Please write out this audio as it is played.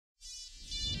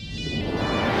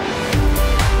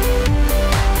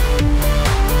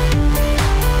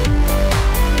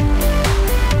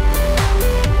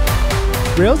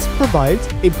Rails provides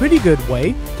a pretty good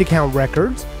way to count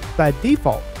records by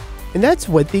default, and that's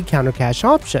with the counter cache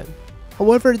option.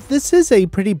 However, this is a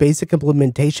pretty basic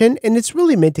implementation and it's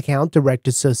really meant to count direct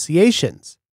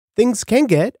associations. Things can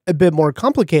get a bit more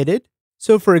complicated.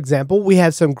 So for example, we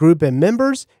have some group and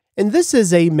members, and this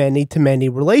is a many-to-many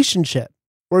relationship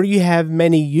where you have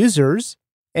many users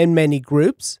and many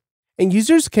groups, and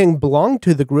users can belong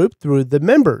to the group through the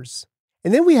members.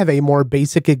 And then we have a more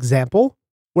basic example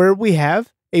where we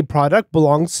have a product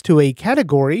belongs to a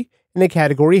category, and a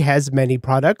category has many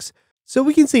products, so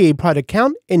we can see a product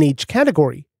count in each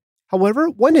category. However,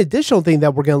 one additional thing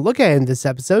that we're going to look at in this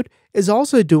episode is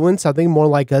also doing something more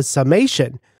like a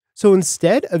summation. So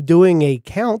instead of doing a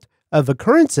count of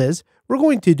occurrences, we're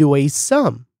going to do a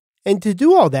sum. And to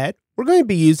do all that, we're going to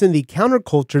be using the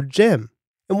counterculture gem.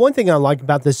 And one thing I like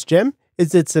about this gem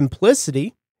is its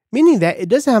simplicity, meaning that it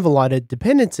doesn't have a lot of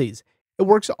dependencies. It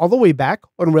works all the way back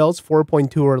on Rails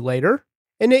 4.2 or later,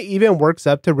 and it even works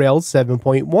up to Rails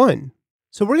 7.1.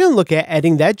 So we're going to look at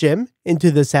adding that gem into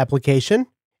this application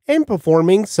and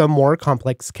performing some more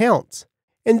complex counts.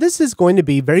 And this is going to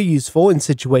be very useful in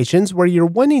situations where you're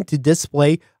wanting to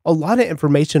display a lot of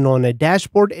information on a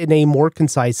dashboard in a more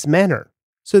concise manner.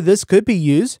 So this could be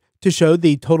used to show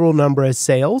the total number of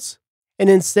sales, and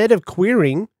instead of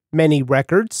querying many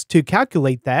records to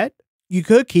calculate that, you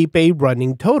could keep a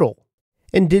running total.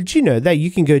 And did you know that you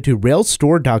can go to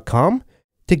railsstore.com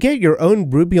to get your own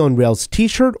Ruby on Rails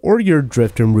t-shirt or your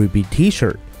Drift in Ruby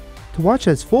t-shirt? To watch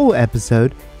this full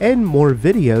episode and more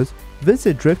videos,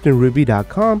 visit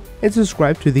driftinruby.com and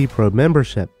subscribe to the Pro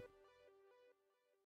membership.